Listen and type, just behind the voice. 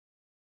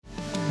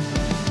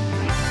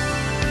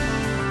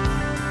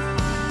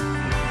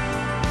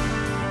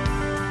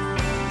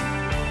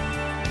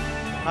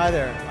Hi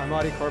there, I'm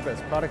Audie Corpus,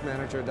 Product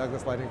Manager at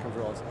Douglas Lighting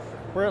Controls.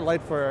 We're at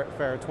Light Fair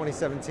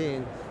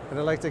 2017, and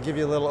I'd like to give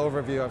you a little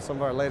overview of some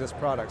of our latest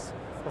products.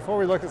 Before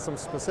we look at some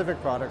specific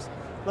products,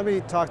 let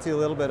me talk to you a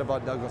little bit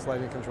about Douglas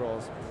Lighting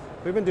Controls.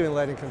 We've been doing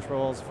lighting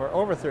controls for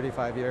over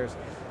 35 years,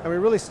 and we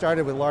really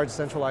started with large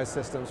centralized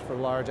systems for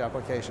large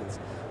applications.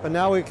 But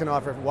now we can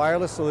offer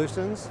wireless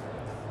solutions,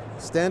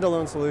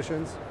 standalone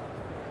solutions,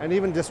 and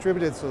even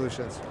distributed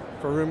solutions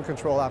for room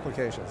control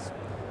applications.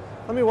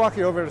 Let me walk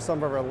you over to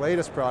some of our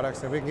latest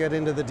products and we can get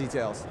into the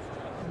details.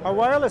 Our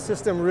wireless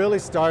system really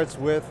starts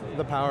with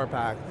the power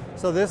pack.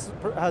 So this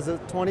has a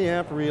 20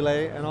 amp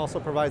relay and also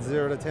provides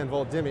 0 to 10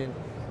 volt dimming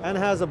and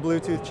has a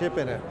Bluetooth chip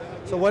in it.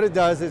 So what it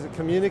does is it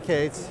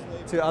communicates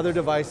to other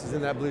devices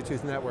in that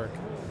Bluetooth network.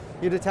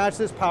 You'd attach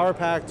this power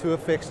pack to a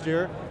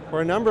fixture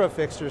or a number of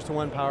fixtures to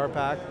one power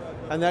pack,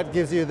 and that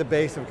gives you the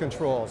base of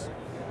controls.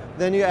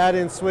 Then you add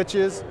in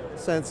switches,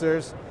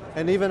 sensors,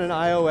 and even an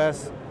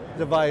iOS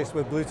device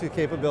with Bluetooth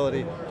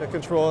capability to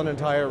control an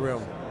entire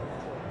room.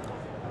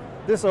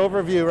 This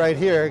overview right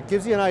here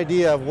gives you an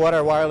idea of what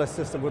our wireless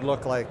system would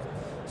look like.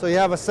 So you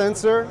have a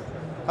sensor,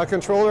 a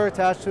controller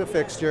attached to a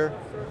fixture,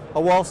 a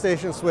wall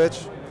station switch,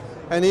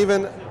 and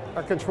even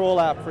a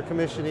control app for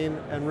commissioning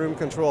and room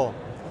control.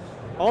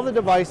 All the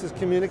devices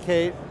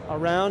communicate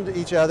around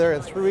each other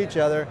and through each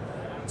other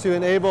to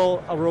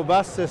enable a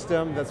robust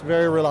system that's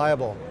very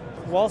reliable.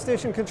 Wall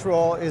station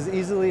control is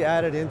easily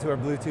added into our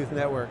Bluetooth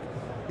network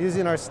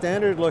using our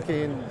standard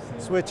looking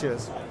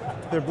switches.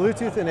 They're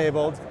Bluetooth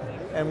enabled,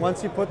 and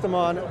once you put them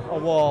on a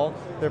wall,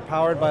 they're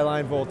powered by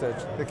line voltage.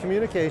 The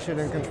communication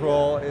and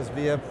control is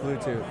via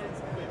Bluetooth.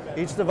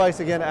 Each device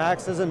again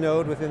acts as a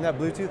node within that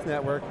Bluetooth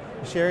network,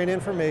 sharing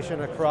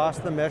information across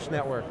the mesh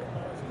network.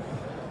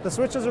 The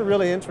switches are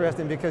really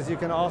interesting because you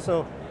can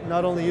also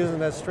not only use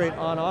them as straight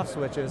on-off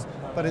switches,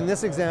 but in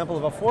this example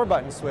of a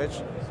 4-button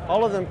switch,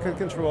 all of them could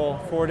control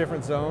 4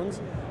 different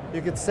zones.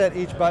 You could set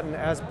each button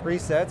as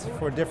presets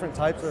for different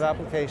types of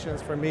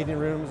applications, for meeting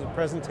rooms and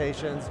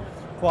presentations,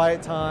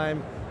 quiet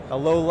time, a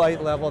low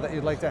light level that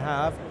you'd like to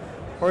have,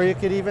 or you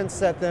could even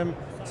set them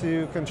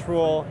to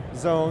control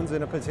zones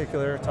in a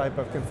particular type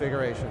of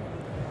configuration.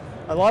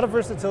 A lot of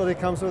versatility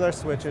comes with our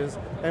switches,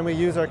 and we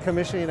use our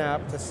commissioning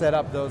app to set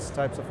up those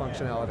types of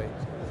functionality.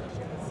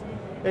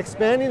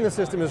 Expanding the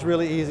system is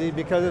really easy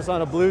because it's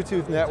on a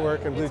Bluetooth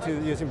network and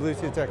using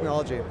Bluetooth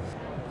technology.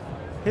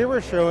 Here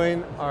we're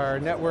showing our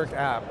network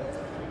app.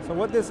 So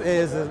what this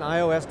is an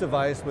iOS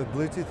device with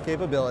Bluetooth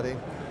capability,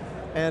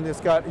 and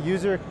it's got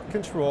user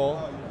control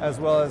as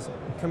well as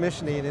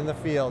commissioning in the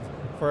field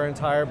for our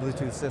entire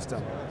Bluetooth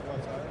system.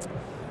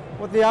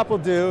 What the app will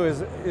do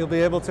is you'll be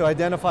able to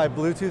identify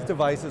Bluetooth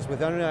devices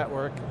within a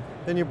network,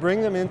 then you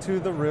bring them into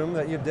the room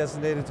that you've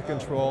designated to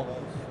control,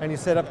 and you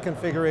set up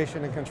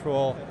configuration and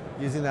control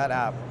using that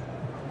app.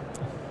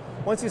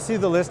 Once you see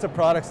the list of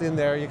products in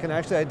there, you can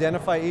actually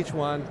identify each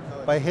one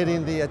by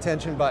hitting the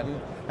attention button,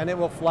 and it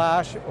will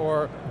flash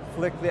or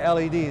flick the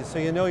LEDs so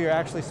you know you're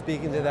actually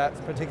speaking to that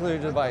particular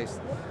device.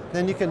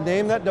 Then you can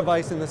name that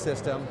device in the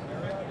system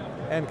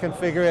and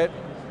configure it,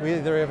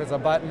 either if it's a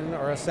button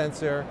or a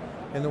sensor,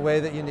 in the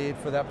way that you need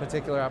for that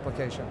particular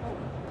application.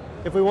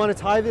 If we want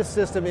to tie this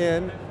system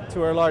in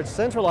to our large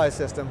centralized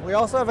system, we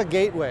also have a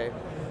gateway.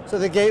 So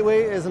the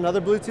gateway is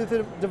another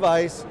Bluetooth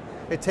device.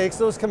 It takes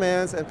those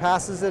commands and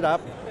passes it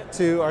up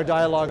to our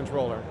dialogue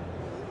controller.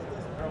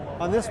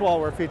 On this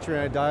wall, we're featuring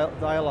a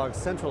dialogue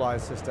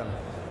centralized system.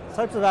 The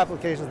types of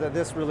applications that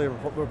this really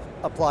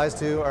applies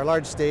to are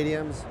large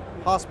stadiums,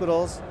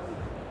 hospitals,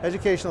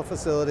 educational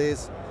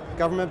facilities,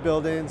 government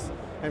buildings,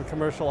 and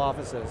commercial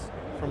offices,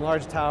 from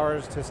large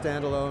towers to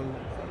standalone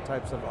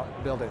types of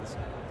buildings.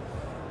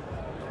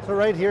 So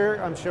right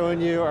here, I'm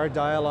showing you our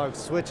dialogue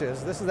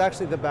switches. This is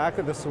actually the back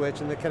of the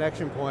switch and the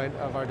connection point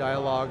of our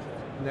dialogue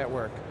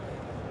network.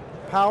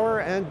 Power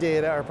and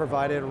data are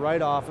provided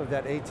right off of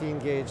that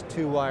 18-gauge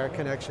 2-wire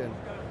connection.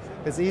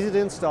 It's easy to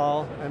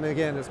install, and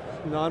again, it's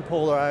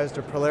non-polarized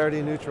or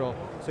polarity neutral,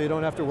 so you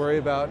don't have to worry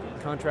about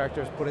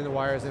contractors putting the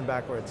wires in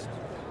backwards.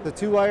 The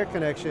 2-wire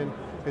connection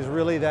is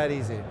really that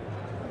easy.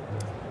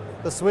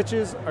 The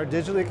switches are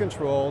digitally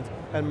controlled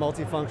and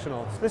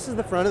multifunctional. This is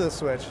the front of the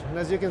switch, and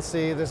as you can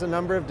see, there's a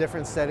number of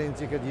different settings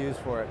you could use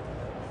for it.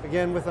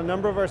 Again, with a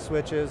number of our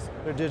switches,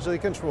 they're digitally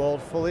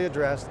controlled, fully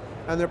addressed,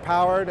 and they're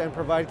powered and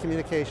provide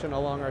communication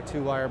along our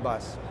 2-wire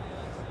bus.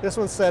 This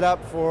one's set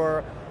up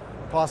for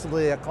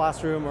possibly a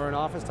classroom or an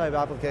office type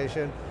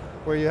application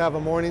where you have a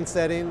morning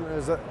setting,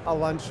 there's a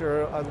lunch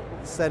or a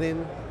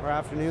setting, or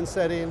afternoon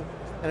setting,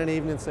 and an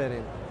evening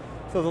setting.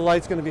 So the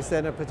light's going to be set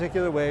in a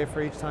particular way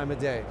for each time of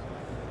day.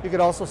 You could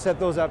also set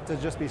those up to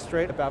just be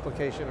straight up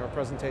application or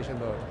presentation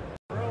mode.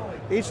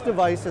 Each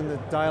device in the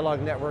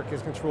dialogue network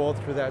is controlled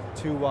through that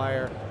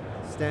 2-wire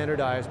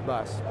standardized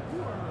bus.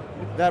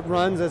 That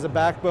runs as a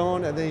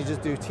backbone, and then you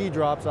just do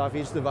T-drops off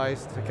each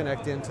device to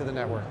connect into the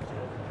network.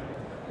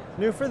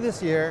 New for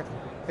this year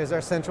is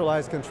our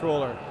Centralized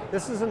Controller.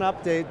 This is an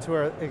update to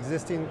our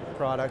existing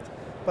product,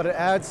 but it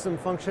adds some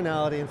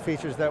functionality and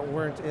features that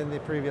weren't in the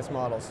previous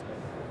models.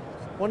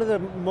 One of the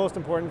most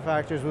important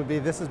factors would be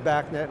this is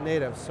BACnet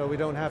native, so we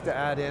don't have to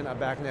add in a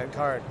BACnet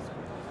card.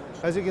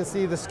 As you can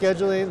see, the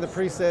scheduling, the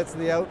presets,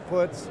 the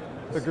outputs,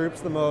 the groups,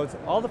 the modes,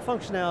 all the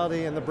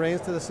functionality and the brains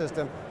to the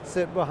system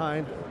sit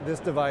behind this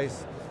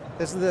device.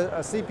 This is a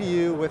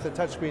CPU with a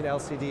touchscreen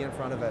LCD in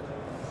front of it.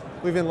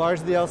 We've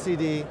enlarged the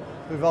LCD.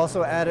 We've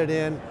also added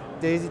in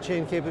daisy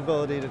chain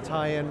capability to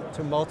tie in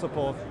to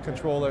multiple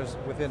controllers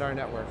within our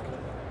network.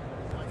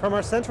 From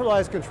our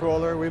centralized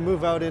controller, we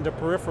move out into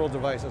peripheral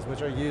devices,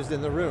 which are used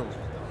in the room.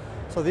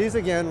 So these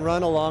again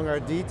run along our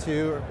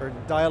D2 or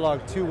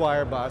dialog 2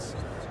 wire bus,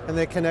 and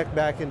they connect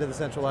back into the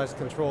centralized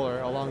controller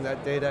along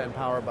that data and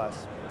power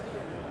bus.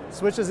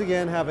 Switches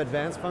again have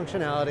advanced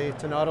functionality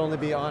to not only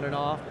be on and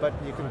off, but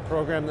you can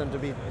program them to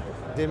be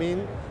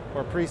dimming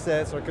or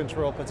presets or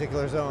control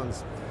particular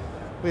zones.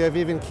 We have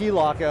even key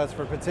lockouts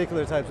for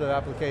particular types of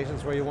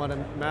applications where you want a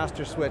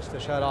master switch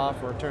to shut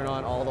off or turn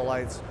on all the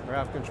lights or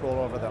have control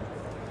over them.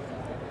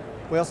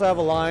 We also have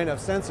a line of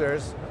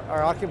sensors.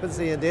 Our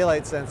occupancy and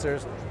daylight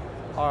sensors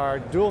are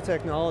dual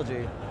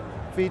technology,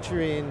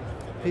 featuring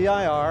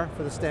PIR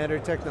for the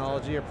standard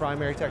technology or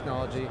primary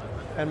technology,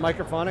 and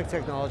microphonic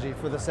technology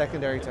for the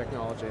secondary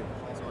technology.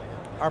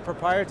 Our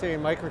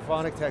proprietary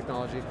microphonic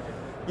technology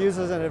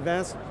uses an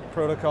advanced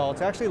protocol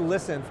to actually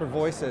listen for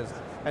voices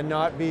and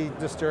not be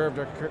disturbed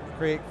or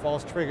create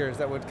false triggers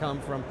that would come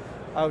from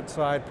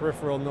outside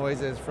peripheral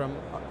noises from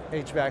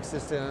HVAC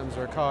systems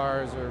or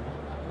cars or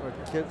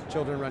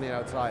children running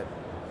outside.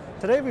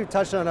 Today we've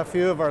touched on a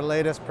few of our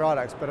latest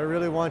products, but I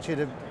really want you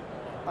to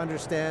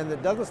understand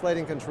that Douglas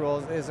Lighting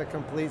Controls is a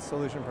complete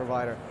solution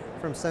provider.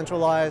 From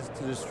centralized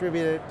to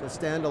distributed to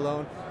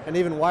standalone and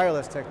even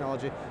wireless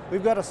technology,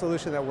 we've got a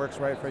solution that works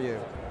right for you.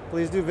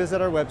 Please do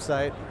visit our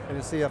website and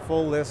you'll see a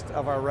full list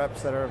of our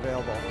reps that are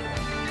available.